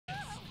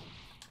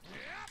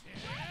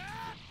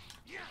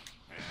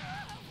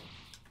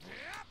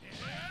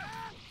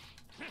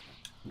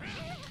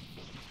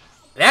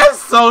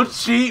so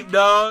cheap,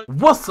 dog.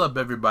 What's up,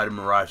 everybody?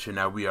 Mirage here.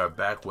 Now we are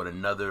back with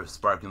another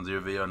Sparking Zero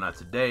video. Now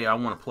today I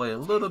want to play a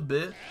little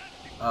bit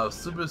of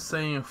Super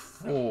Saiyan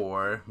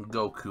 4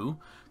 Goku.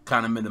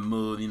 Kind of in the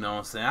mood, you know what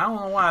I'm saying? I don't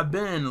know why I've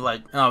been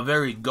like a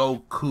very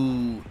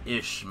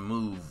Goku-ish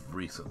move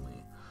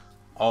recently.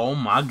 Oh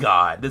my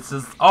god, this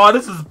is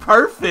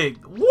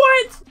perfect.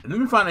 What? Let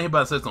me find out he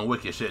about to say some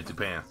wicked shit to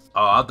Pan.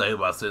 Oh, I thought he was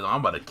about to say I'm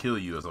about to kill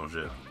you or some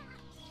shit.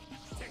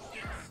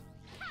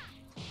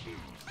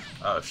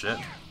 Oh shit.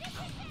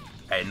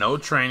 Hey, no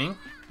training.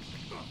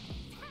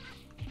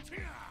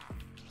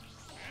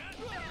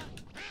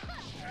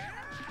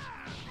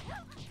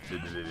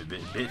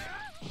 Bitch.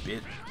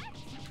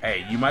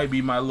 Hey, you might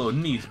be my little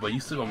niece, but you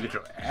still gonna get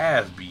your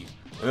ass beat.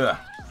 Ugh.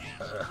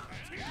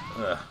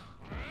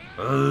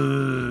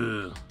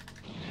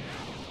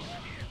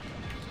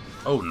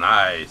 Oh,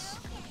 nice.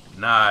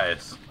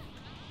 Nice.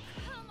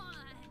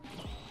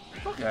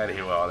 Fuck out of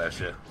here with all that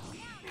shit.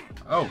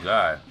 Oh,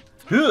 God.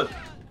 Huh.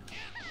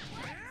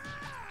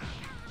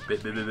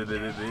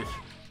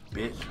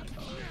 Bitch.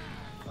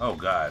 Oh,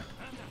 God.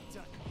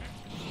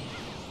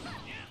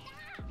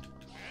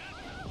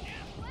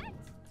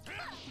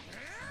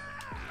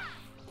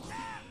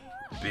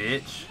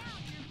 Bitch.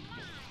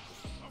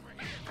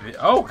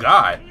 Oh,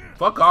 God.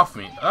 Fuck off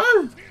me.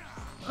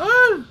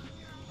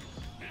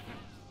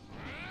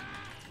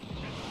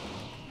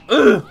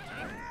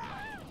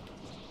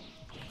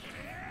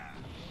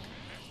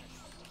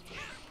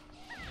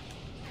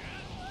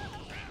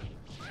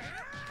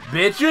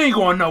 Bitch, you ain't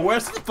going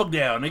nowhere. Sit the fuck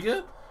down,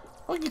 nigga.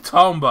 What you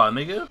talking about,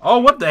 nigga? Oh,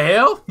 what the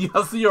hell?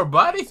 Y'all see your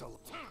body?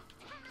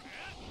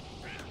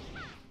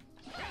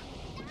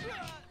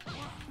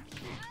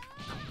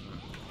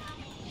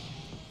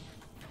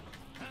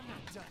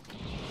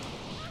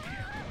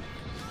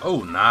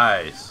 Oh,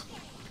 nice.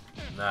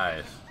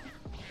 Nice.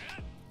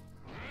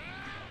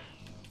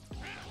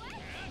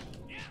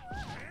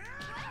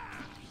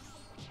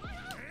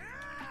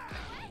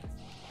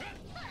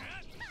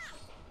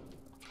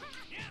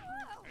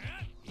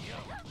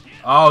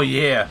 Oh,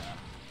 yeah.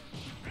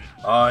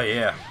 Oh,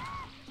 yeah.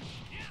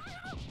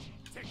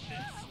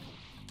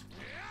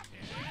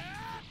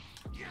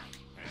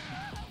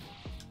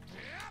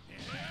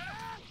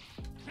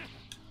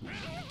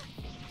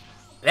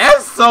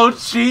 That's so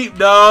cheap,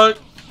 dog.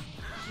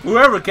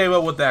 Whoever came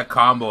up with that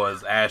combo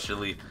is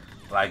actually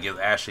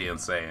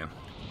insane.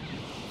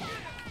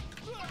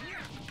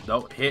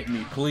 Don't hit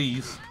me,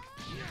 please.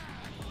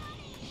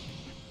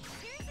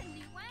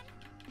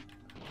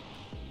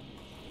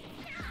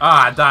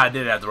 Ah, I thought I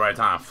did it at the right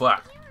time.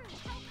 Fuck.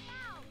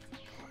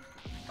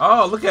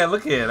 Oh, look at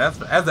it.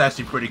 That's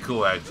actually pretty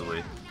cool,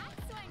 actually.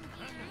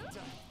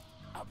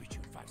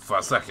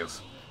 5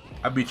 seconds.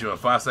 I beat you in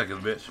 5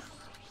 seconds, bitch.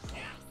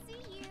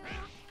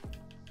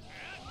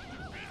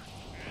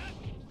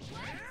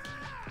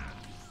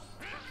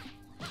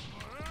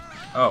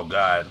 Oh,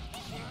 God.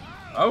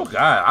 Oh,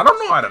 God. I don't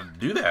know how to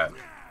do that.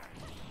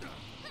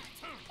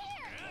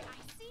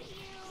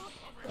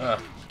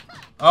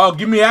 Oh,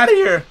 get me out of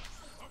here.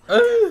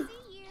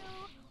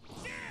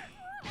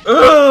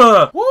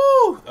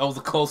 Woo! That was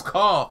a close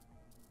call.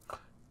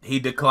 He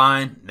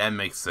declined. That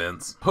makes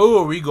sense. Who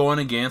are we going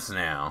against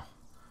now?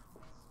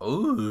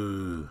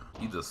 Ooh.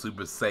 He's a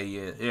Super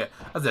Saiyan. Yeah,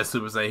 I said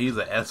Super Saiyan. He's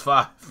an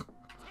S5.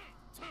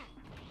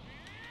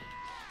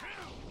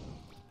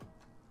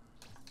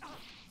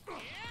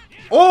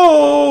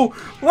 Oh,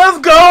 let's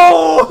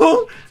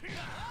go!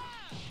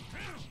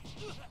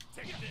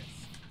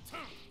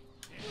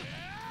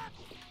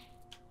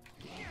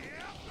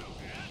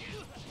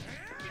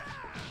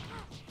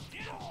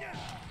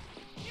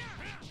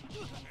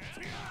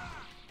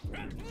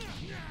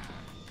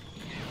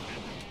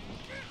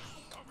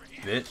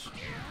 Bitch.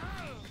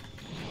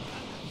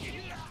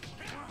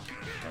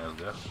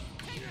 Let's go.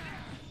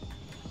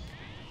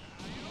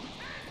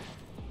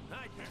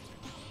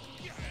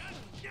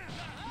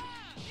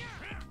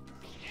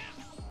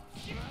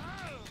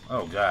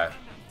 Oh, God.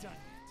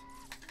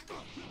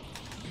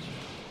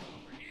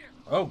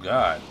 Oh,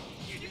 God.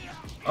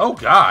 Oh,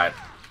 God.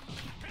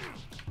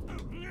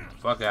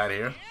 Fuck out of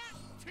here.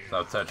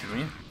 Stop touching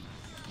me.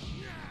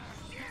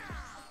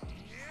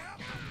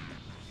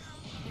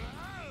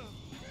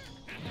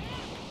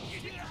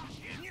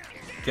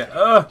 Okay,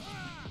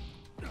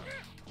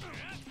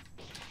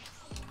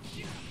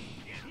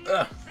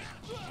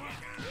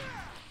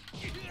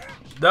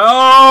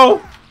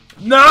 No!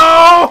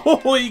 No!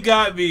 He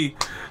got me.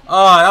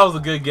 Oh, that was a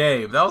good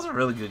game. That was a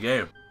really good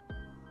game.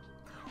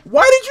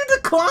 Why did you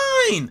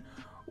decline?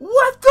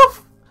 What the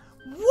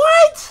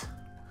what?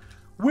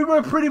 We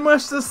were pretty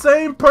much the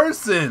same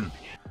person.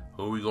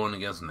 Who are we going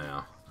against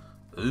now?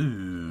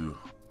 Ooh.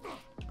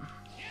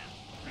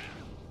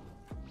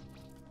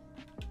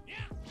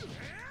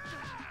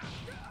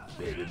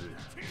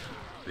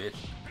 Bitch.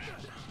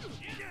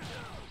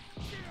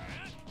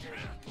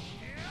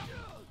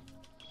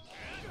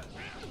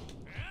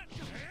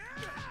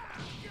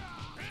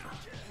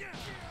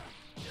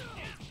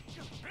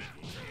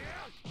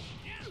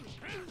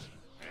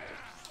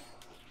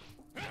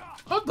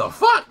 What the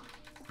fuck?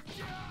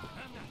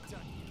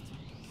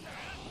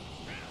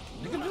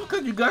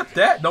 because you got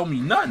that don't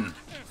mean nothing.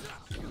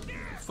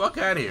 Fuck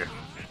out of here.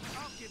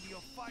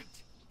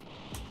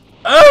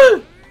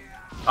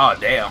 Oh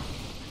damn.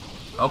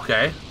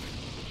 Okay.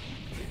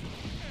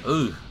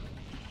 Ooh.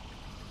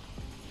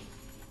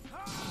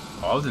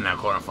 Oh, I was in that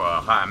corner for a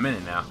hot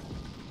minute now.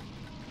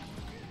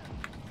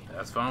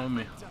 That's fine with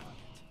me.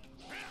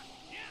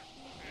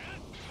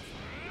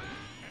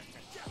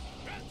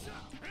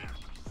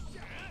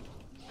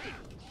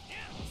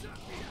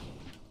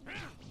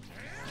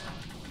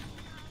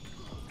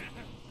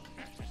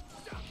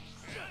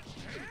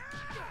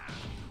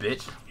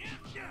 Bitch.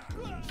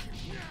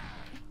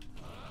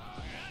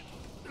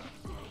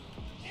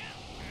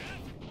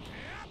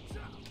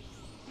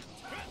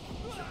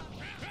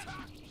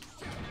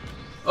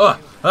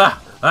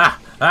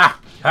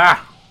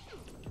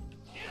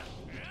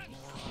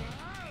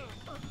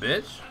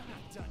 Bitch.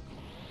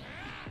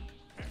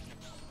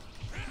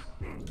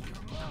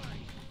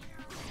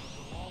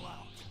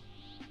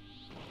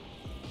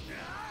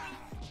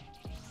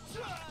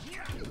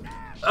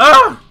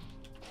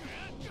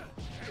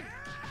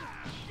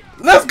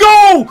 Let's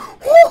go!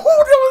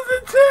 Woo-hoo, that was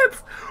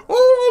intense!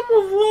 Oh,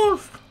 almost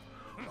lost.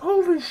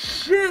 Holy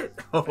shit.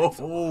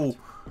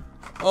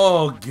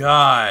 Oh,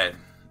 God.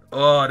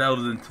 Oh, that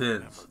was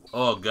intense.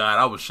 Oh, God,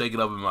 I was shaking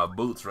up in my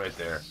boots right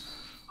there.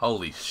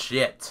 Holy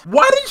shit.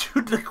 Why did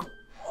you do...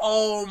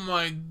 Oh,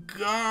 my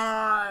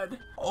God.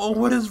 Oh,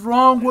 what is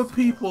wrong with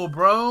people,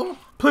 bro?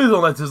 Please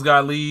don't let this guy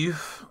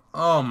leave.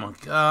 Oh, my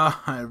God.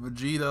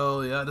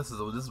 VEGITO. Yeah, this is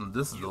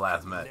the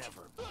last match.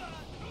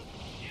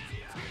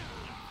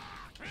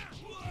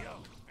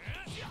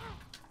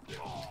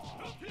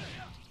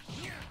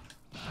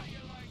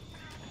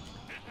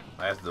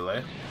 Last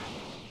delay.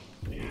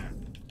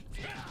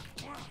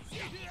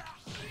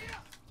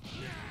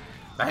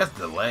 Last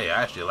delay.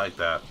 I actually like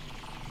that.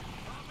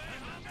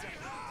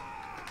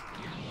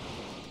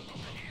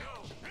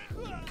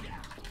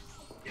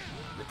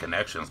 The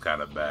connection's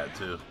kind of bad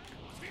too.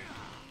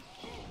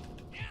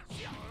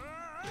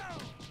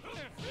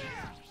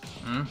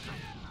 Hmm?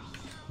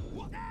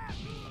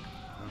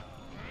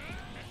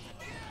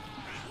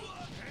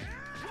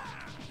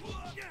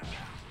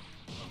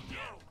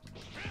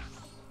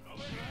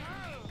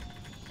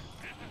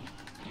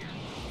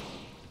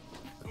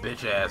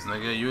 Bitch ass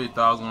nigga, you really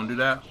thought I was gonna do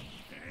that?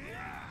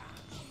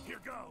 Here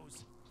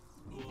goes.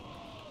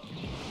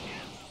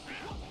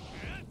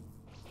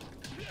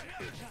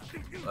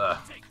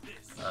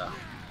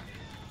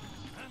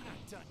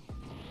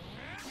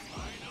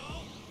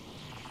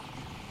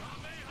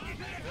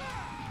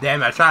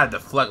 Damn, I tried to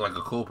deflect like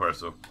a cool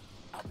person.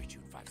 I'll beat you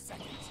in 5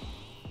 seconds.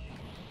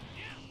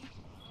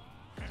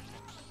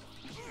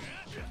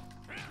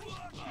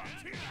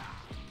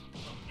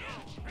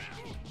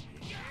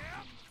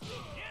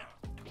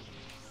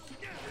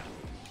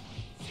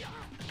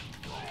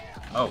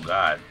 Oh,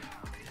 God.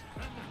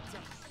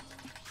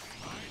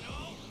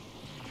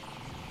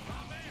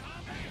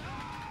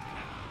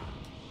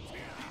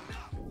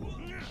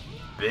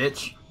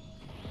 Bitch.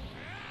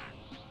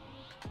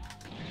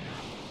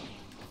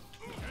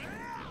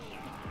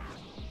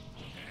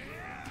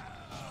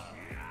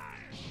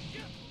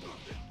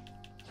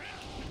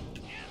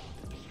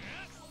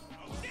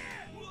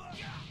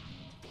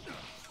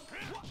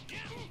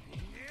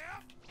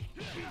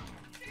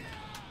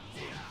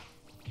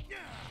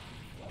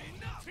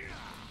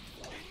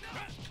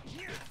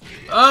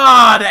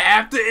 Ah, the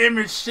after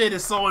image shit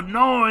is so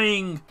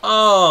annoying.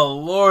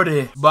 Oh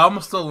lordy, but I'm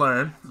still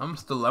learn. I'm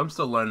still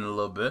learning a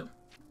little bit.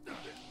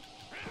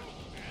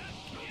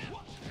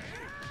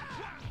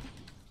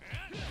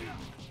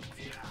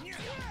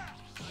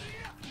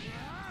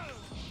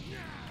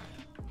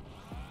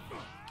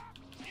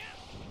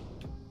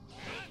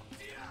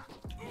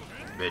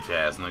 Bitch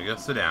ass nigga,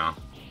 sit down.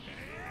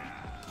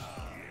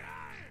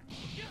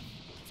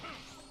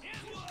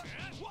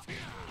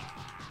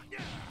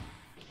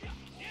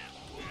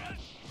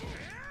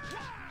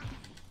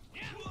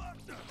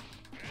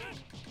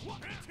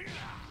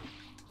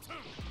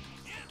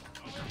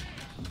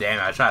 Damn,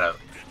 I try to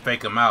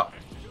fake him out.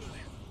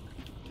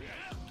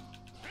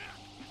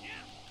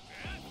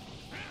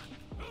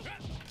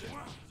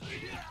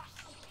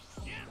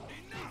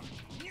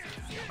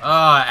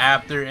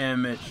 After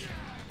image.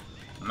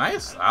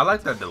 Nice. I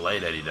like that delay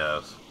that he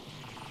does.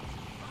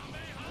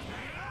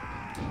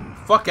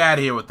 Fuck out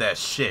of here with that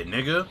shit,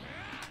 nigga.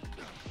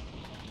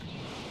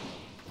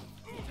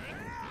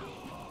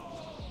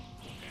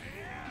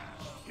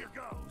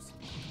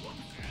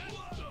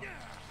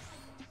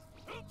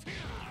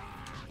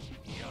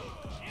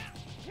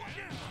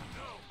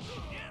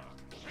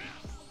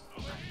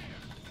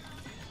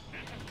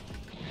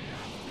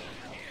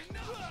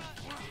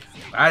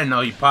 I didn't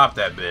know he popped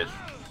that bitch.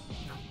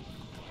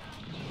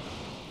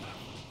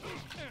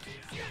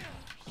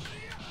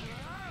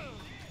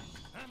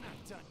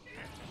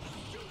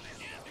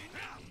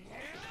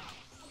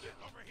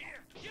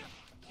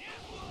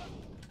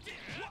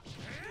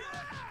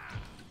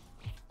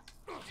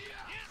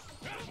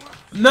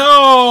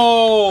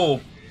 No!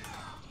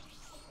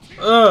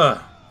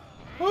 Ugh.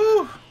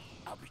 Woo.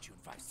 I'll beat you in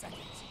 5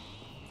 seconds.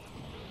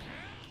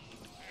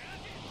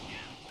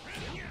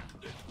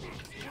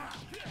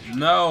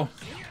 No.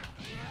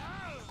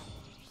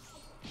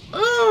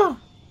 Oh.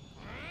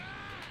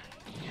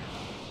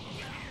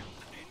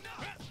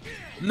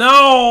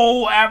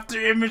 No! After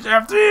image,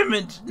 after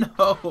image!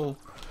 No!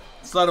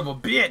 Son of a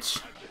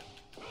bitch!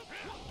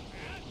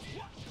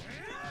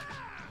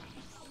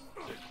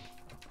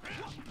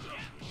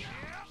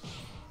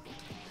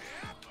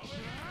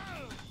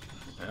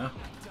 Yeah.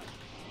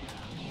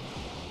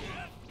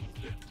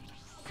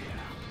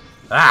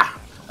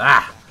 Ah!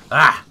 Ah!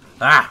 Ah!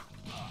 Ah!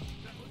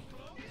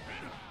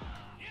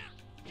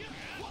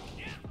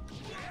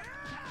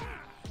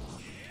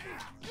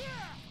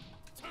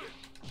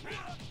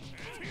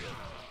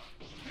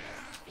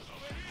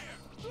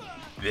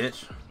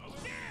 Bitch.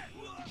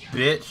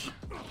 Bitch.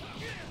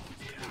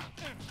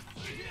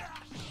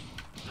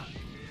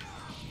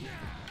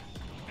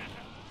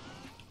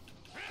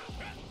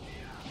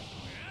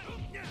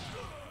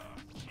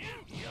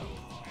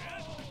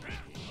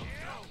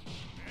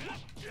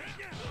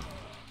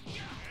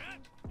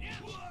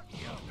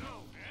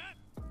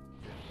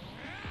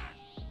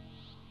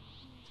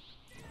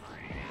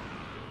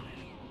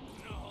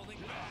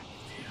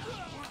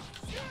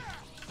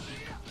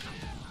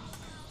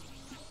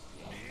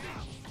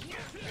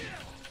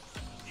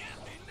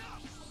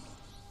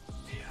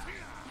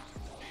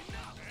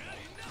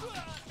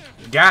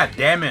 God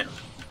damn it.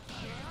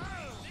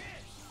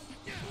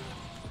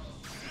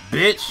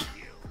 Bitch.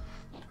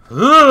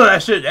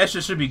 Ugh, that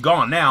shit should be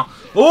gone now.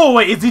 Oh,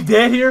 wait, is he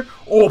dead here?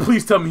 Oh,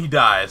 please tell me he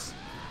dies.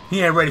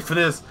 He ain't ready for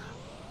this.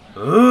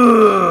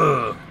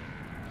 Ugh.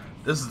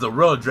 This is the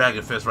real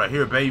Dragon Fist right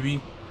here,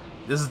 baby.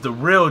 This is the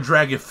real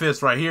Dragon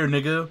Fist right here,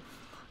 nigga.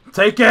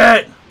 Take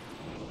it!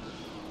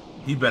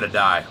 He better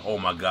die. Oh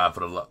my god,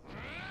 for the love.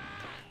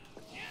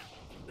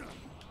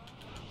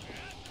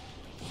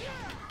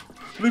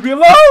 Leave me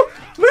alone!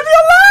 Leave me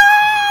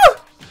alone!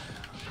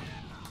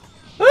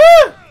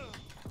 Ah!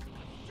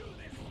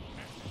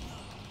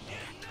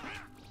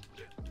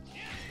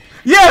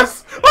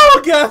 Yes!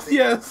 Oh god,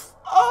 yes!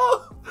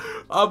 Oh,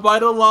 I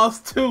might have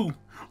lost 2,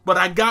 but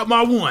I got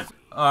my 1.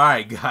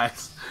 Alright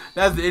guys,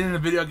 that's the end of the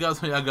video guys.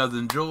 Hope y'all guys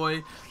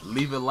enjoy.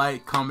 Leave a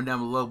like, comment down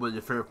below what's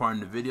your favorite part in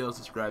the video,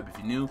 subscribe if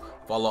you're new,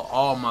 follow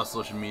all my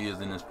social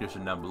medias in the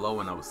description down below,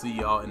 and I will see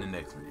y'all in the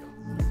next video.